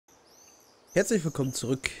Herzlich willkommen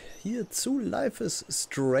zurück hier zu Life is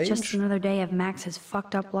Strange. Just another day of Max's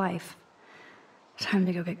fucked up life. Time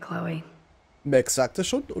to go get Chloe. Max sagte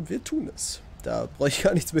schon und wir tun es. Da brauche ich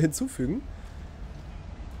gar nichts mehr hinzufügen.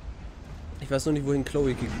 Ich weiß noch nicht, wohin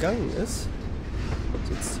Chloe gegangen ist. Ob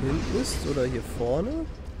sie jetzt hinten ist oder hier vorne.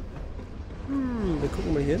 Wir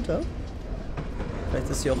gucken mal hier hinter. Vielleicht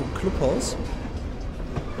ist sie auch im Clubhaus.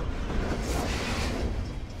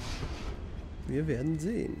 Wir werden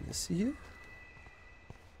sehen. Ist sie hier?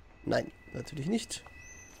 Nein, natürlich nicht.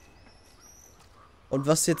 Und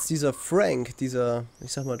was jetzt dieser Frank, dieser,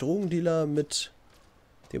 ich sag mal, Drogendealer mit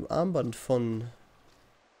dem Armband von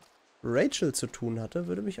Rachel zu tun hatte,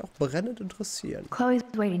 würde mich auch brennend interessieren. Chloe's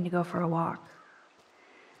waiting to go for a walk.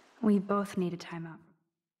 We both need a timeout.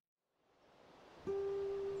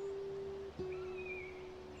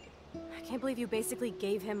 I can't believe you basically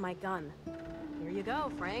gave him my gun. Here you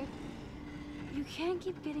go, Frank. You can't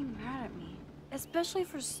keep getting mad at me. Especially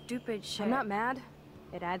for stupid shit. I'm not mad.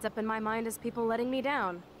 It adds up in my mind as people letting me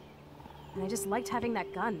down. And I just liked having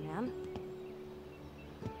that gun, man.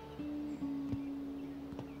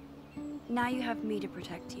 Now you have me to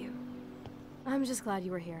protect you. I'm just glad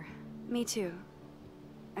you were here. Me too.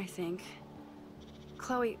 I think.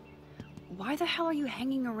 Chloe, why the hell are you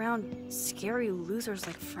hanging around scary losers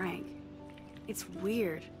like Frank? It's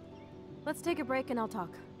weird. Let's take a break and I'll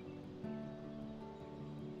talk.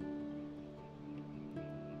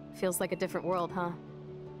 Feels like a different world, huh?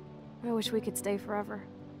 I wish we could stay forever.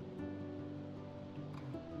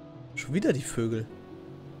 Schon wieder die Vögel.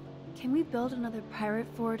 Can we build another pirate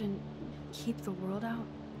fort and keep the world out?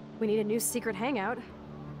 We need a new secret hangout.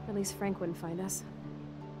 At least Frank wouldn't find us.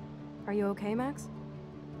 Are you okay, Max?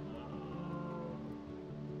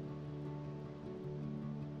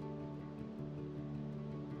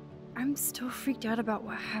 I'm still freaked out about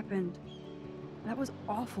what happened. That was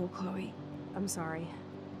awful, Chloe. I'm sorry.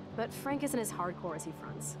 But Frank isn't as hardcore as he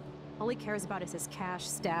fronts. All he cares about is his cash,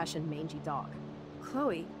 stash, and mangy dog.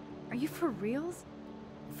 Chloe, are you for reals?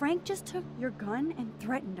 Frank just took your gun and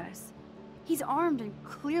threatened us. He's armed and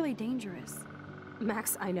clearly dangerous.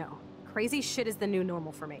 Max, I know. Crazy shit is the new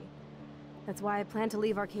normal for me. That's why I plan to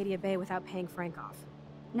leave Arcadia Bay without paying Frank off.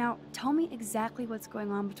 Now, tell me exactly what's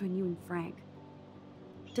going on between you and Frank.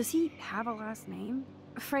 Does he have a last name?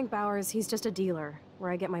 Frank Bowers, he's just a dealer,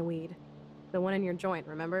 where I get my weed. The one in your joint,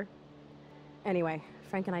 remember? Anyway,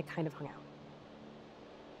 Frank and I kind of hung out.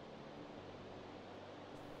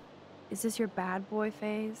 Is this your bad boy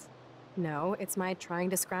phase? No, it's my trying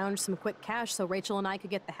to scrounge some quick cash so Rachel and I could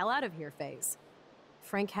get the hell out of here phase.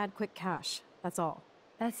 Frank had quick cash, that's all.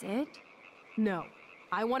 That's it? No.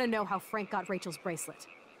 I want to know how Frank got Rachel's bracelet.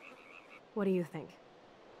 What do you think?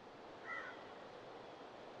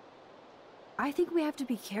 I think we have to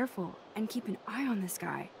be careful and keep an eye on this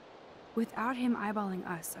guy. Without him eyeballing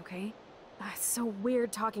us, okay? It's so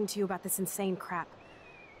weird talking to you about this insane crap.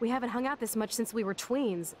 We haven't hung out this much since we were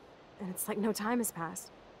tweens, and it's like no time has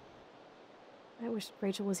passed. I wish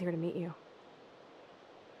Rachel was here to meet you.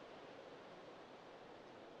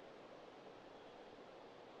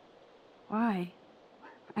 Why?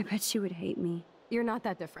 I bet she would hate me. You're not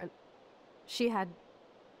that different. She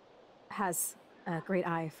has a great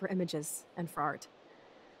eye for images and for art.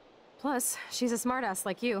 Plus, she's a smartass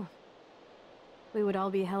like you. We would all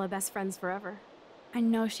be hella best friends forever. I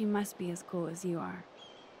know she must be as cool as you are.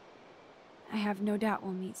 I have no doubt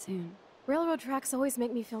we'll meet soon. Railroad tracks always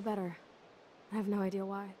make me feel better. I have no idea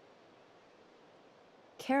why.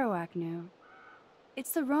 Kerouac knew.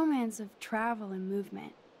 It's the romance of travel and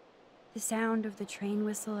movement. The sound of the train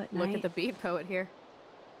whistle at night. Look at the beat poet here.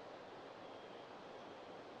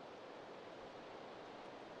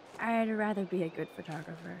 I'd rather be a good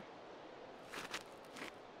photographer.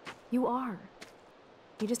 You are.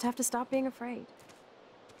 You just have to stop being afraid.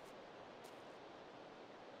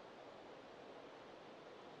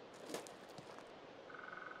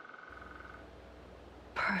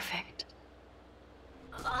 Perfect.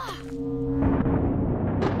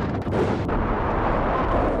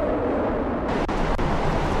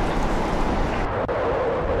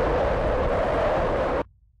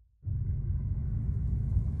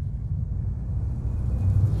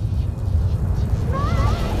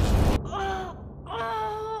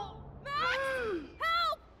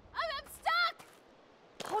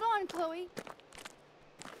 Chloe.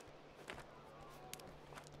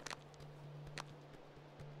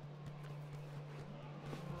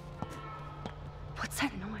 What's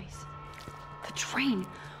that noise? The train.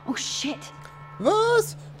 Oh shit.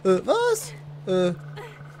 Was? Was?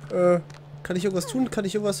 Kann ich irgendwas tun? Kann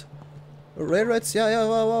ich irgendwas... Railroads? Ja, ja,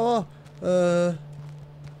 wow. Eine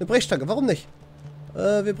Brechstange, warum nicht?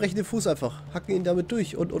 Wir brechen den Fuß einfach. Hacken ihn damit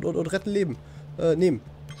durch und retten Leben. Nehmen.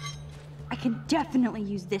 I can definitely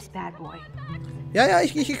use this bad boy. Ja,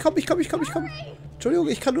 ich komm. Entschuldigung,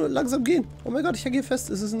 ich kann nur langsam gehen. Oh mein Gott, ich hänge hier fest.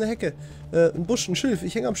 Es ist eine Hecke. Ein Busch, ein Schilf.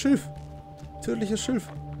 Ich hänge am Schilf. Tödliches Schilf.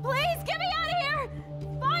 Please, get me out of here!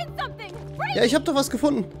 Find something! Ja, ich habe doch was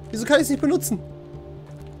gefunden. Wieso kann ich es nicht benutzen?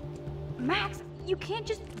 Max, you can't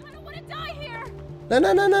just... I don't want to die here!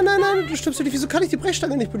 Nein, du stimmst nicht. Wieso kann ich die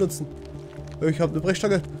Brechstange nicht benutzen? Ich habe eine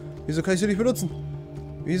Brechstange. Wieso kann ich sie nicht benutzen?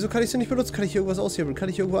 Kann ich hier irgendwas aushebeln? Kann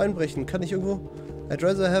ich irgendwo einbrechen? Kann ich irgendwo... I'd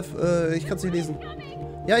rather have... ich kann es nicht lesen.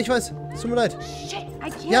 Ja, ich weiß. Es tut mir leid. Shit,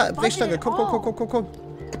 I can't Ja, buzz Brechstange. it at Komm. all.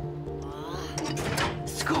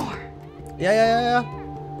 Score. Ja.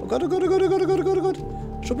 Oh Gott.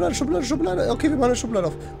 Schublade. Okay, wir machen eine Schublade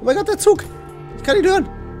auf. Oh mein Gott, der Zug. Ich kann ihn hören.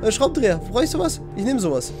 Schraubendreher. Brauche ich sowas? Ich nehme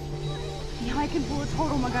sowas. Now I can pull a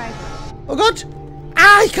total, my guy. Oh Gott.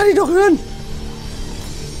 Ah, ich kann ihn doch hören.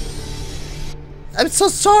 I'm so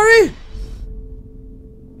sorry.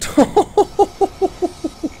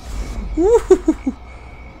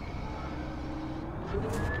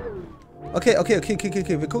 Okay.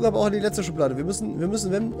 Wir gucken aber auch in die letzte Schublade. Wir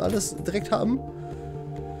müssen, wenn alles direkt haben.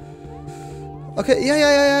 Okay,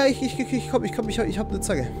 ja. Ich komm. Ich hab eine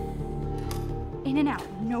Zange. In and out,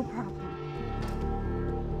 no problem.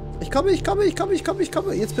 Ich komme.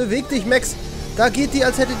 Jetzt beweg dich, Max. Da geht die,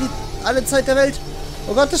 als hätte die alle Zeit der Welt.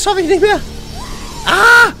 Oh Gott, das schaffe ich nicht mehr.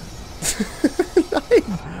 Ah! Nein.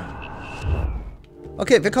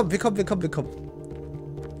 Okay, wir kommen. The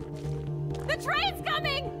train's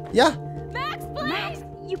coming! Ja. Max, please! Max,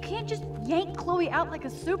 you can't just yank Chloe out like a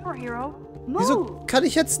superhero. Move. Wieso kann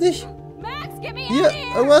ich jetzt nicht? Max, get me Hier, out of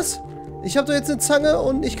here! irgendwas? Ich habe doch jetzt eine Zange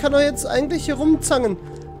und ich kann doch jetzt eigentlich hier rumzangen.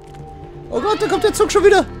 Oh Gott, da kommt der Zug schon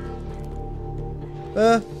wieder. You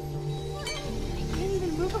can't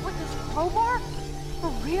even move it with this crowbar?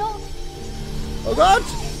 For real? Oh Gott.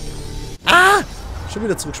 Ah! Schon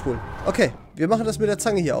wieder zurückspulen. Okay, wir machen das mit der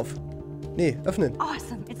Zange hier auf. Nee, öffnen.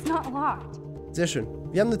 Awesome, it's not locked. Sehr schön.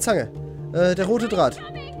 Wir haben eine Zange. Der rote Draht.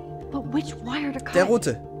 But which wire to cut? Der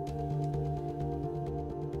rote.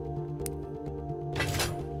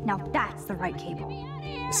 Now that's the right cable.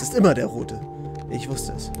 Es ist immer der rote. Ich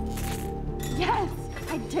wusste es. Yes,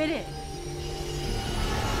 I did it.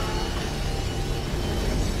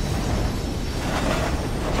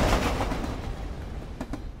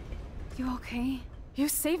 You okay? You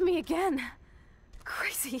saved me again.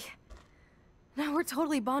 Crazy. Now we're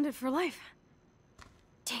totally bonded for life.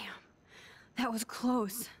 Damn, that was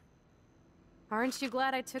close. Aren't you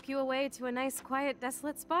glad I took you away to a nice, quiet,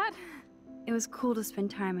 desolate spot? It was cool to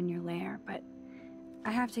spend time in your lair, but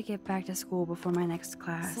I have to get back to school before my next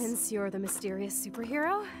class. Since you're the mysterious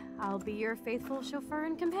superhero, I'll be your faithful chauffeur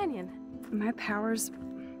and companion. My powers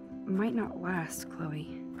might not last,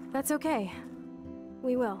 Chloe. That's okay.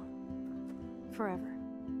 We will. Forever.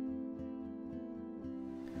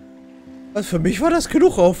 Also für mich war das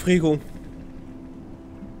genug Aufregung.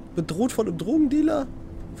 Bedroht von einem Drogendealer?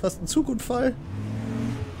 Fast ein Zugunfall?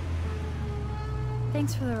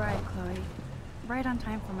 Thanks for the ride, Chloe. Right on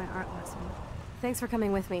time for my art lesson. Thanks for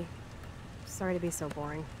coming with me. Sorry to be so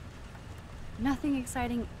boring. Nothing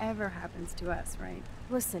exciting ever happens to us, right?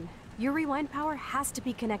 Listen, your rewind power has to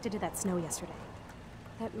be connected to that snow yesterday.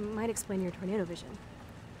 That might explain your tornado vision.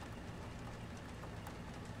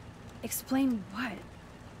 Explain what?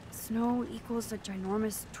 Snow equals the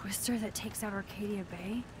ginormous twister that takes out Arcadia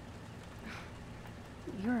Bay?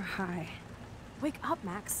 You're high. Wake up,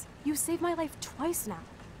 Max. You saved my life twice now.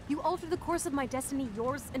 You altered the course of my destiny,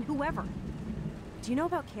 yours, and whoever. Do you know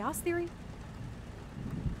about chaos theory?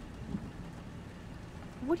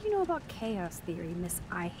 What do you know about chaos theory, Miss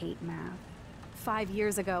I Hate Math? 5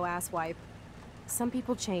 years ago, asswipe. Some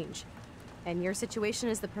people change. And your situation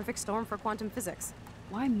is the perfect storm for quantum physics.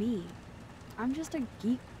 Why me? I'm just a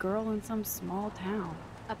geek girl in some small town.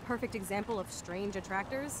 A perfect example of strange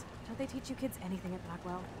attractors? Don't they teach you kids anything at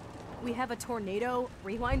Blackwell? We have a tornado,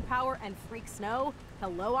 rewind power, and freak snow.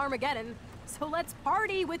 Hello, Armageddon. So let's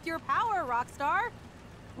party with your power, Rockstar!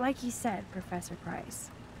 Like you said, Professor Price,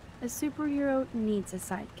 a superhero needs a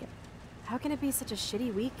sidekick. How can it be such a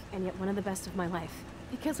shitty week and yet one of the best of my life?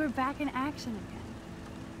 Because we're back in action again.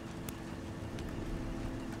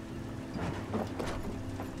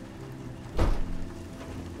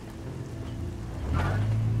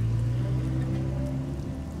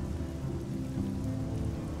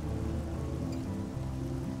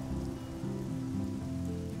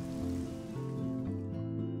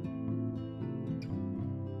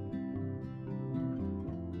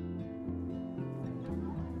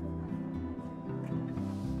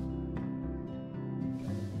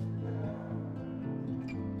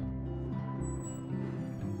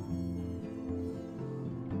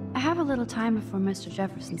 a little time before Mr.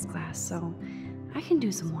 Jefferson's class, so I can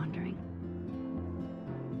do some wandering.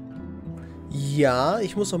 Ja,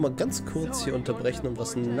 ich muss auch mal ganz kurz hier unterbrechen und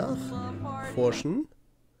was nachforschen.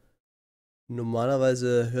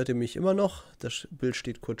 Normalerweise hört ihr mich immer noch. Das Bild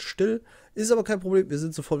steht kurz still. Ist aber kein Problem, wir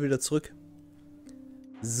sind sofort wieder zurück.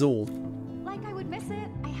 So.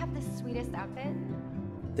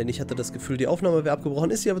 Denn ich hatte das Gefühl, die Aufnahme wäre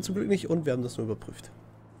abgebrochen, ist sie aber zum Glück nicht und wir haben das nur überprüft.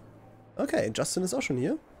 Okay, Justin ist auch schon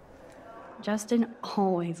hier. Justin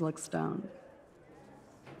always looks stoned.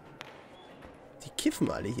 Die kiffen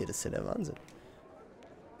alle hier, das ist ja der Wahnsinn.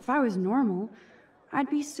 If I was normal, I'd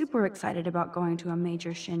be super excited about going to a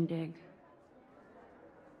major shindig.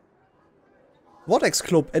 Vortex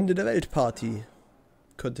Club, Ende der Welt Party.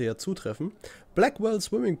 Könnte ja zutreffen. Blackwell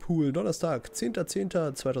Swimming Pool, Donnerstag,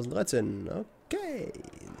 10.10.2013. Okay,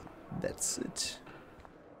 that's it.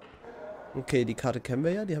 Okay, die Karte kennen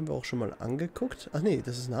wir ja, die haben wir auch schon mal angeguckt. Ach nee,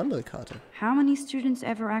 das ist eine andere Karte. How many students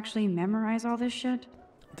ever actually memorize all this shit?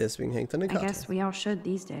 Deswegen hängt da eine Karte. I guess we all should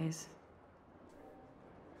these days.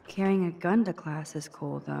 Carrying a gun to class is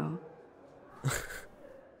cool, though.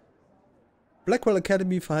 Blackwell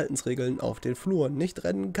Academy Verhaltensregeln auf den Fluren. Nicht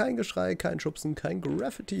rennen, kein Geschrei, kein Schubsen, kein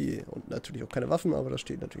Graffiti. Und natürlich auch keine Waffen, aber das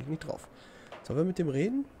steht natürlich nicht drauf. Sollen wir mit dem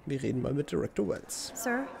reden? Wir reden mal mit Director Wells.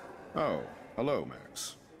 Sir? Oh, hello,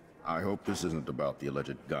 Max. I hope this isn't about the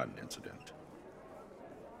alleged gun incident.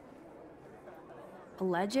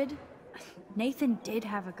 Alleged? Nathan did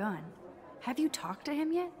have a gun. Have you talked to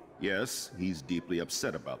him yet? Yes, he's deeply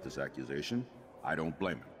upset about this accusation. I don't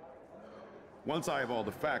blame him. Once I have all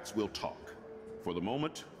the facts, we'll talk. For the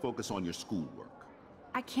moment, focus on your schoolwork.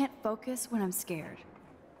 I can't focus when I'm scared.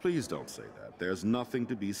 Please don't say that. There's nothing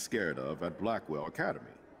to be scared of at Blackwell Academy.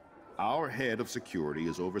 Our head of security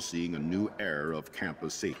is overseeing a new era of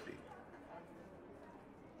campus safety.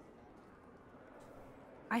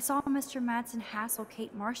 I saw Mr. Madsen hassle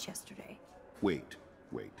Kate Marsh yesterday. Wait.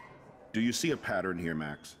 Do you see a pattern here,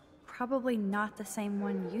 Max? Probably not the same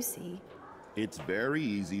one you see. It's very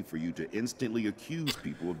easy for you to instantly accuse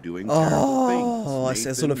people of doing terrible things. Oh, ist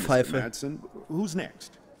er so eine Pfeife. Madsen, who's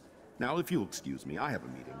next? Now, if you'll excuse me, I have a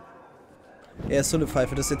meeting. Er ist so eine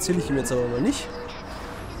Pfeife, das erzähle ich ihm jetzt aber mal nicht.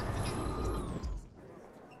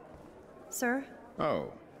 Sir?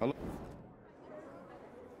 Oh, hello.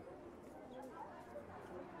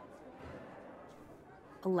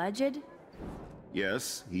 Alleged?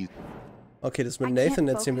 Yes, he... Okay, das mit Nathan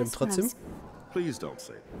erzählen wir ihm trotzdem. Please don't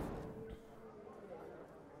say that.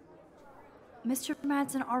 Mr.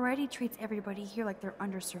 Madsen already treats everybody here like they're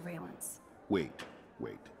under surveillance. Wait.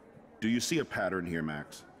 Do you see a pattern here,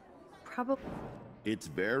 Max? Probably. It's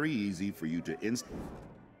very easy for you to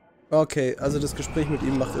Okay, also das Gespräch mit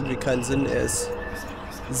ihm macht irgendwie keinen Sinn. Er ist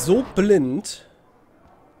so blind.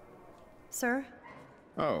 Sir?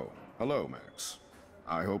 Oh, hello, Max.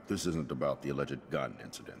 I hope this isn't about the alleged gun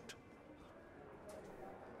incident.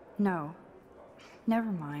 No.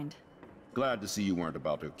 Never mind. Glad to see you weren't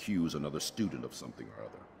about to accuse another student of something or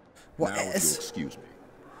other. Boah, Now, if you'll excuse me.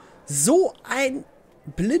 So ein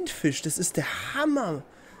Blindfisch, das ist der Hammer.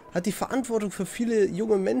 Hat die Verantwortung für viele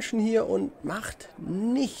junge Menschen hier und macht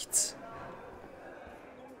nichts.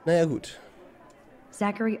 Naja, gut.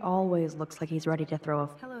 Zachary always looks like he's ready to throw a...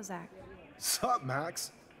 Hello, Zach. Sup,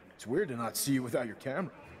 Max? It's weird to not see you without your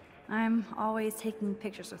camera. I'm always taking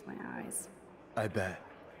pictures with my eyes. I bet.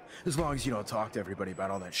 As long as you don't talk to everybody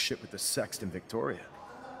about all that shit with the sext in Victoria.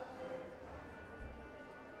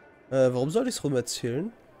 Warum soll ich's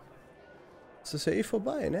rumerzählen? Es ist ja eh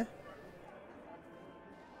vorbei, ne?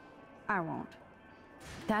 I won't.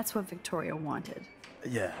 That's what Victoria wanted.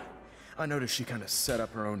 Yeah. I noticed she kind of set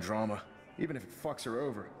up her own drama, even if it fucks her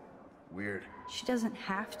over. Weird. She doesn't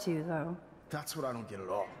have to, though. That's what I don't get at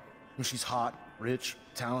all. When she's hot, rich,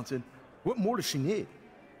 talented, what more does she need?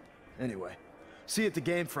 Anyway, see you at the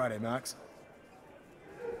game Friday, Max.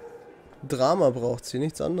 Drama braucht sie,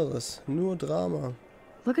 nichts anderes. Nur Drama.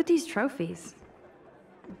 Look at these trophies.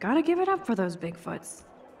 Gotta give it up for those Bigfoots.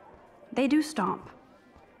 They do stomp.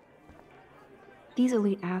 These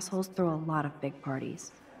elite assholes throw a lot of big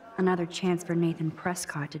parties. Another chance for Nathan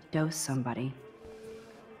Prescott to dose somebody.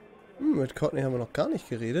 Mit Courtney haben wir noch gar nicht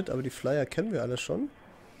geredet, aber die Flyer kennen wir alle schon.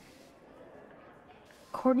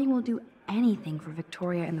 Courtney will do anything for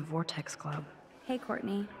Victoria and the Vortex Club. Hey,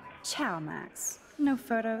 Courtney. Ciao, Max. No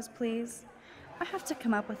photos, please. I have to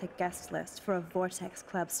come up with a guest list for a Vortex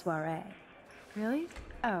Club soiree. Really?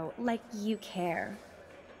 Oh, like you care.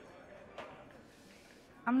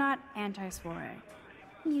 I'm not anti-soiree.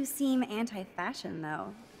 You seem anti-fashion,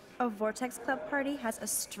 though. A Vortex Club party has a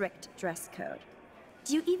strict dress code.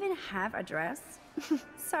 Do you even have a dress?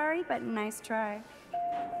 Sorry, but nice try.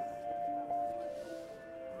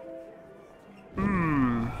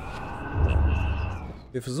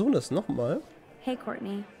 Wir versuchen das nochmal. Hey,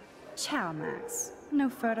 Courtney. Ciao, Max. No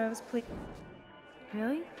photos, please.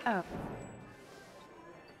 Really? Oh.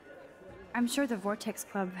 I'm sure the Vortex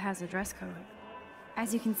Club has a dress code.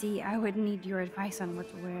 As you can see, I would need your advice on what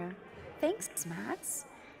to wear. Thanks, Max.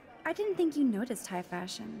 I didn't think you noticed high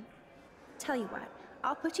fashion. Tell you what,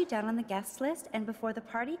 I'll put you down on the guest list, and before the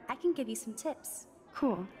party, I can give you some tips.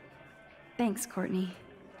 Cool. Thanks, Courtney.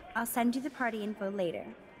 I'll send you the party info later.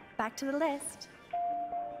 Back to the list.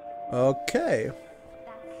 Okay.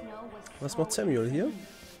 Was macht Samuel hier?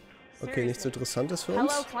 Okay, nichts Interessantes für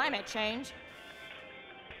uns. Hello, climate change.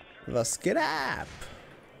 Was geht ab?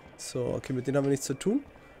 So, okay, mit denen haben wir nichts zu tun.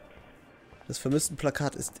 Das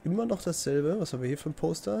Vermisstenplakat ist immer noch dasselbe. Was haben wir hier für ein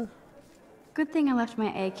Poster? Good thing I left my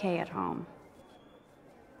AK at home.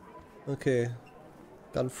 Okay.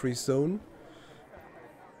 Gun-Free Zone.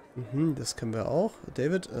 Mhm, das können wir auch.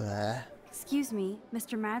 David? Excuse me,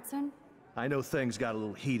 Mr. Madsen? I know things got a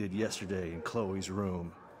little heated yesterday in Chloe's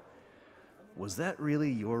room. Was that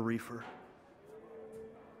really your reefer?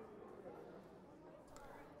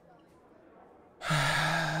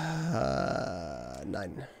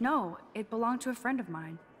 Nein. No, it belonged to a friend of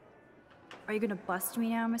mine. Are you gonna bust me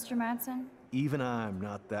now, Mr. Madsen? Even I'm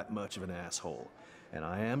not that much of an asshole. And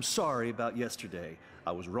I am sorry about yesterday.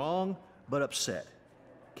 I was wrong, but upset.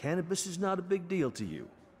 Cannabis is not a big deal to you,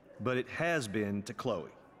 but it has been to Chloe.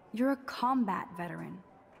 You're a combat veteran.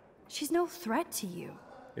 She's no threat to you.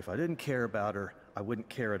 If I didn't care about her, I wouldn't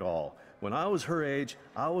care at all. When I was her age,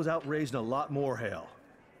 I was out raising a lot more hell.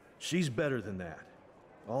 She's better than that.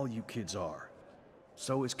 All you kids are.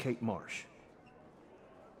 So is Kate Marsh.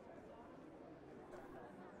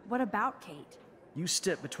 What about Kate? You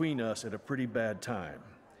stepped between us at a pretty bad time.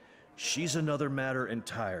 She's another matter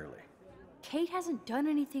entirely. Kate hasn't done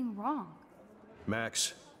anything wrong.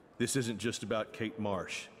 Max, this isn't just about Kate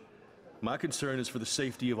Marsh. My concern is for the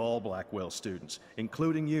safety of all Blackwell students,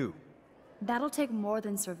 including you. That'll take more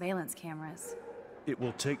than surveillance cameras. It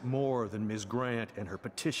will take more than Ms. Grant and her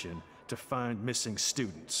petition to find missing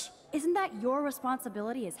students. Isn't that your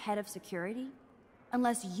responsibility as head of security?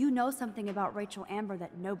 Unless you know something about Rachel Amber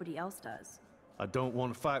that nobody else does. I don't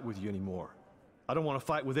want to fight with you anymore. I don't want to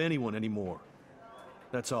fight with anyone anymore.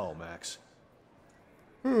 That's all, Max.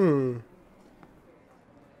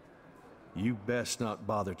 You best not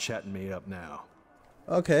bother chatting me up now.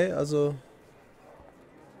 Okay, also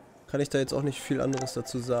kann ich da jetzt auch nicht viel anderes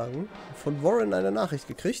dazu sagen. Von Warren eine Nachricht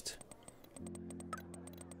gekriegt.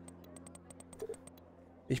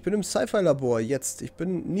 Ich bin im Sci-Fi-Labor jetzt. Ich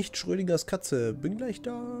bin nicht Schrödingers Katze. Bin gleich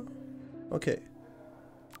da. Okay.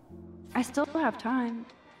 I still have time.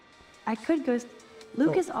 I could go...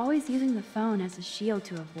 Luke is always using the phone as a shield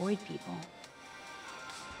to avoid people.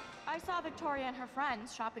 I saw Victoria and her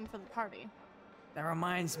friends shopping for the party. That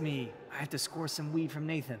reminds me, I have to score some weed from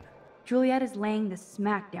Nathan. Juliet is laying the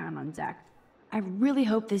smack down on Zach. I really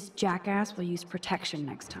hope this jackass will use protection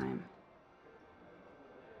next time.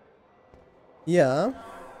 Ja.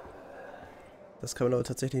 Das kann man aber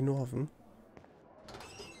tatsächlich nur hoffen.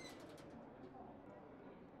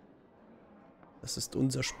 Das ist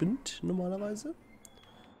unser Spind normalerweise.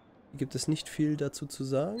 Hier gibt es nicht viel dazu zu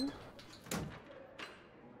sagen.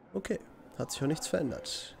 Okay, hat sich auch nichts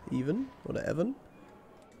verändert. Evan oder Evan?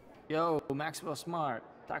 Yo, Maxwell Smart.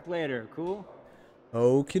 Talk later, cool?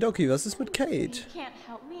 Okidoki, was ist mit Kate? You can't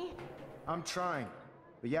help me? I'm trying,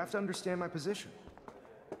 but you have to understand my position.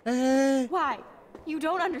 Why? You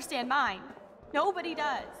don't understand mine. Nobody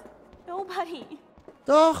does. Nobody.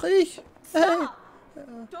 Doch, ich. Stop.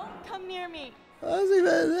 Don't come near me.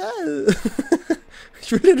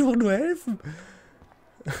 Ich will dir doch nur helfen.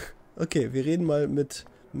 Okay, wir reden mal mit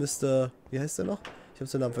Mr. Wie heißt der noch? Ich habe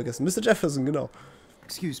seinen Namen vergessen. Mr. Jefferson, genau.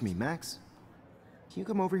 Excuse me, Max. Can you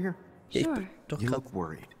come over here? Ja, ich Sure. bin doch You grad... look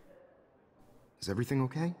worried. Is everything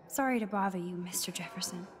okay? Sorry to bother you, Mr.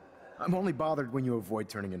 Jefferson. I'm only bothered when you avoid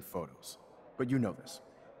turning in photos. But you know this.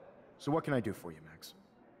 So what can I do for you, Max?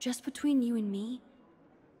 Just between you and me,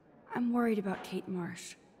 I'm worried about Kate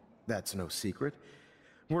Marsh. That's no secret.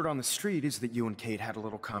 Word on the street is that you and Kate had a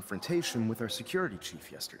little confrontation with our security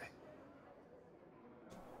chief yesterday.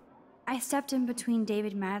 I stepped in between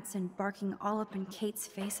David Madsen barking all up in Kate's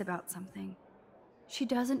face about something. She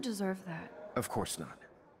doesn't deserve that. Of course not.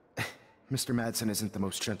 Mr. Madsen isn't the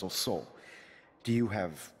most gentle soul. Do you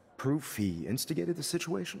have proof he instigated the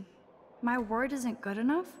situation? My word isn't good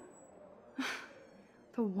enough?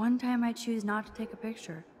 The one time I choose not to take a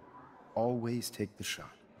picture. Always take the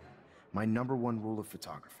shot. My #1 rule of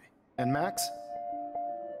photography. And Max,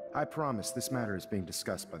 I promise this matter is being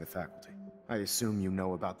discussed by the faculty. I assume you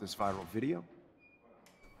know about this viral video?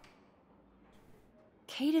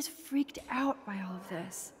 Kate is freaked out by all of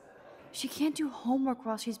this. She can't do homework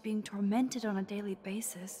while she's being tormented on a daily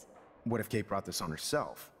basis. What if Kate brought this on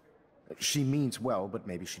herself? She means well, but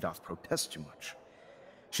maybe she doth protest too much.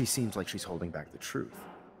 She seems like she's holding back the truth.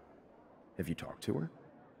 Have you talked to her?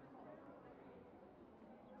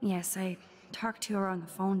 Yes, I talked to her on the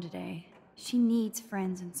phone today. She needs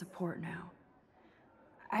friends and support now.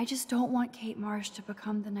 I just don't want Kate Marsh to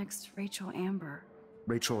become the next Rachel Amber.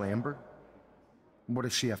 Rachel Amber? What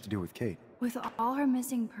does she have to do with Kate? With all her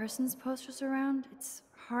missing persons posters around, it's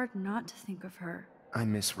hard not to think of her. I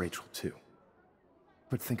miss Rachel too.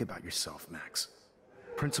 But think about yourself, Max.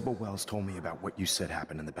 Principal Wells told me about what you said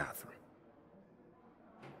happened in the bathroom.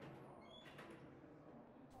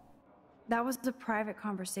 That was a private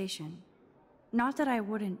conversation. Not that I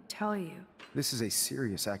wouldn't tell you. This is a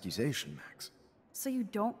serious accusation, Max. So you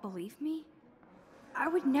don't believe me? I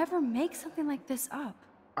would never make something like this up.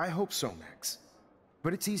 I hope so, Max.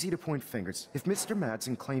 But it's easy to point fingers. If Mr.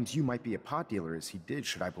 Madsen claims you might be a pot dealer as he did,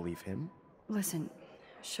 should I believe him? Listen,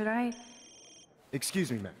 should I?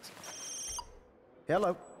 Excuse me, Max.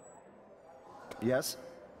 Hello? Yes?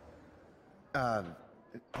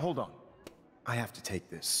 Hold on. I have to take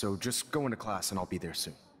this, so just go into class and I'll be there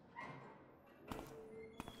soon.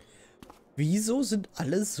 Wieso sind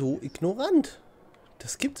alle so ignorant?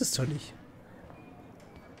 Das gibt es doch nicht.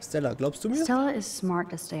 Stella, glaubst du mir? Stella is smart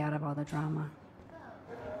to stay out of all the drama.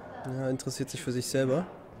 Ja, interessiert sich für sich selber.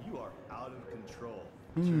 You are out of control.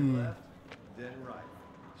 Turn left, then right.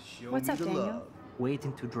 Show What's me up, the Daniel? love.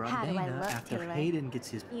 Waiting to draw How do I Dana look, after Taylor? Hayden gets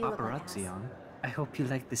his You look like paparazzi an ass. on. I hope you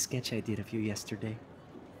like the sketch I did of you yesterday.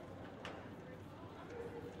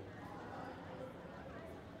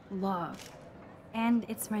 Love. And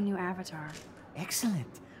it's my new avatar.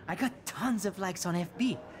 Excellent. I got tons of likes on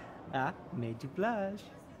FB. Ah, made you blush.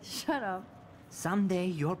 Shut up. Someday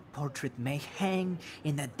your portrait may hang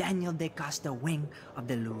in the Daniel de Costa wing of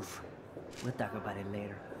the Louvre. We'll talk about it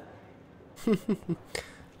later.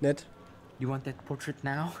 Nett. You want that portrait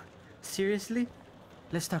now? Seriously?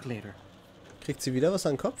 Let's talk later. Kriegt sie wieder was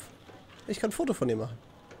an den Kopf? Ich kann ein Foto von ihr machen.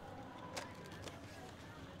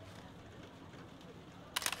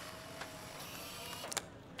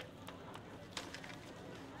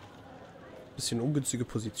 Bisschen ungünstige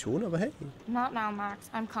Position, aber hey. Not now, Max.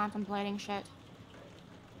 I'm contemplating shit.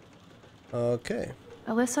 Okay.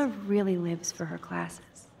 Alyssa really lives for her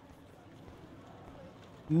classes.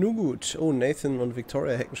 Nun gut. Oh, Nathan und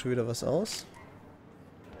Victoria hacken schon wieder was aus.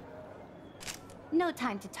 No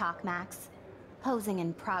time to talk, Max. Posing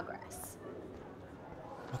in progress.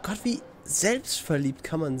 Oh Gott, wie selbstverliebt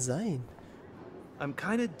kann man sein? I'm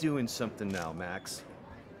kind of doing something now, Max.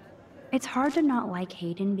 It's hard to not like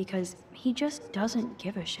Hayden because he just doesn't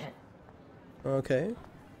give a shit. Okay.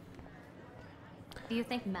 Do you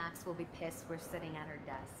think Max will be pissed we're sitting at her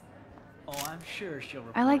desk? Oh, I'm sure she'll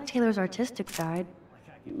I like Taylor's artistic side,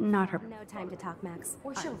 not her. No time to talk, Max.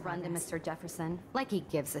 Or she'll run to Mr. Jefferson, like he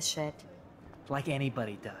gives a shit. like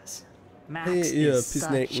anybody does. Max Hey, ihr is such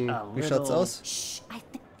Pissnecken. a Wie schaut's little... aus? Shh, I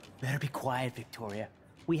think... Better be quiet, Victoria.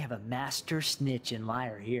 We have a master snitch and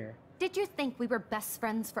liar here. Did you think we were best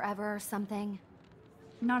friends forever or something?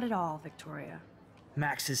 Not at all, Victoria.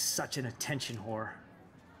 Max is such an attention whore.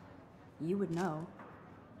 You would know.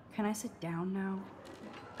 Can I sit down now?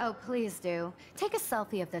 Oh, please do. Take a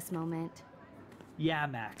selfie of this moment. Yeah,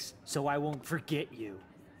 Max, so I won't forget you.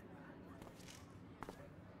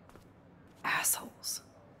 Assholes.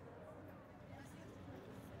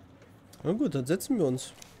 Na gut, dann setzen wir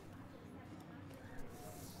uns.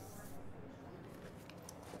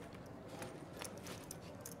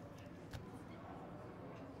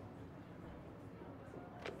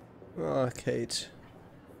 Ah, Kate.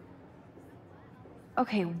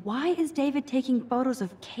 Okay, why is David taking photos of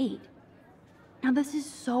Kate? Now this is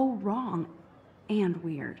so wrong and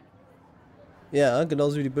weird. Ja,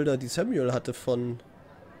 genauso wie die Bilder, die Samuel hatte von,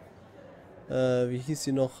 wie hieß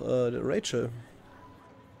sie noch, Rachel.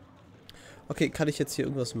 Okay, kann ich jetzt hier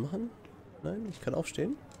irgendwas machen? Nein, ich kann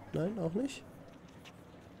aufstehen. Nein, auch nicht.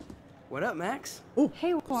 What up, Max? Oh,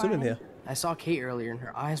 Hey, wo kommst du denn Warren. her? I saw Kate earlier and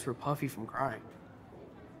her eyes were puffy from crying.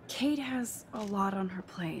 Kate has a lot on her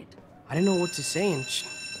plate. I didn't know what to say and she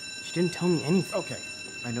didn't tell me anything. Okay,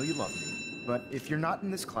 I know you love me, but if you're not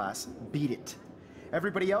in this class, beat it.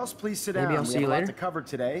 Everybody else, please sit down. Maybe I'll We see have you a lot later. to cover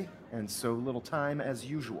today, and so little time as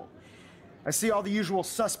usual. I see all the usual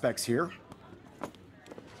suspects here.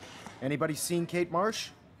 Anybody seen Kate Marsh?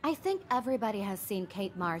 I think everybody has seen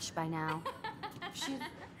Kate Marsh by now. She's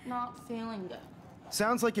not feeling good.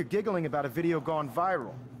 Sounds like you're giggling about a video gone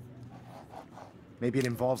viral. Maybe it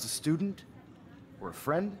involves a student? Or a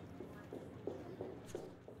friend?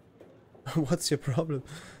 What's your problem?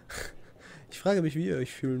 Ich frage mich, wie ihr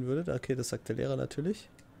euch fühlen würdet. Okay, das sagt der Lehrer natürlich.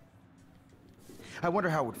 I wonder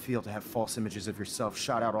how it would feel to have false images of yourself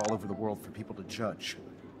shot out all over the world for people to judge.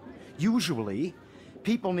 Usually,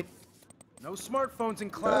 people need... No smartphones in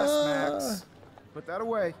class, Max. Put that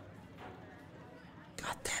away.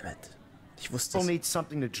 God damn it. Ich wusste People es. need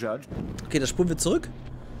something to judge. Okay, das spulen wir zurück,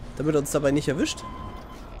 damit er uns dabei nicht erwischt.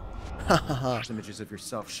 Hahaha. Images of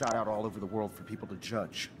yourself shot out all over the world for people to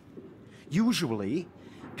judge. Usually,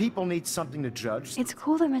 people need something to judge. It's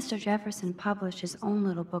cool that Mr. Jefferson published his own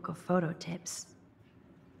little book of photo tips.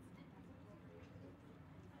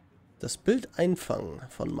 Das Bild einfangen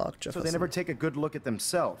von Mark So they never Jefferson. take a good look at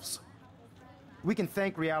themselves. We can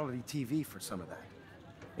thank reality TV for some of that.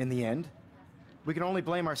 In the end, we can only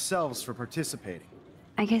blame ourselves for participating.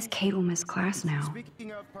 I guess Kate will miss class now.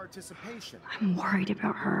 Speaking of participation, I'm worried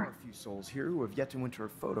about there are her. a few souls here who have yet to enter a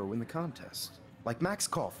photo in the contest. Like Max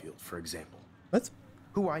Caulfield, for example. Was?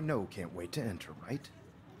 Who I know can't wait to enter, right?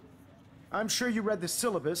 I'm sure you read the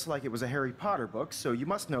syllabus like it was a Harry Potter book, so you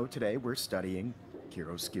must know today we're studying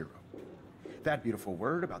chiaroscuro. That beautiful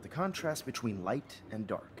word about the contrast between light and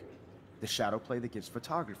dark. The shadow play that gives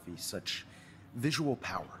photography such visual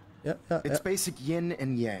power. Ja. It's basic yin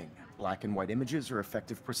and yang. Black and white images are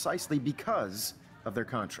effective precisely because of their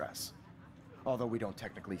contrasts. Although we don't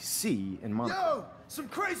technically see in monocle. Yo! Some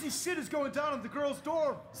crazy shit is going down in the girls'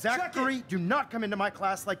 dorm! Zachary, do not come into my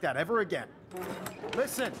class like that ever again.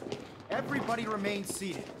 Listen, everybody remain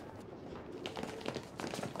seated.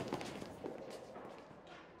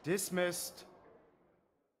 Dismissed.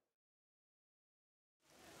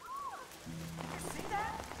 See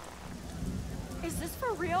that? Is this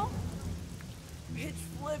for real? Bitch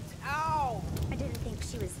flipped out! I didn't think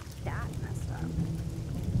she was that messed up.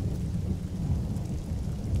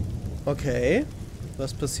 Okay.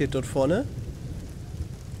 Was passiert dort vorne?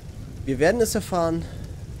 Wir werden es erfahren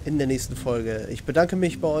in der nächsten Folge. Ich bedanke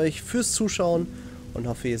mich bei euch fürs Zuschauen und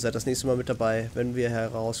hoffe, ihr seid das nächste Mal mit dabei, wenn wir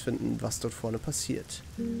herausfinden, was dort vorne passiert.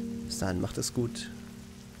 Bis dahin, macht es gut.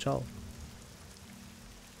 Ciao.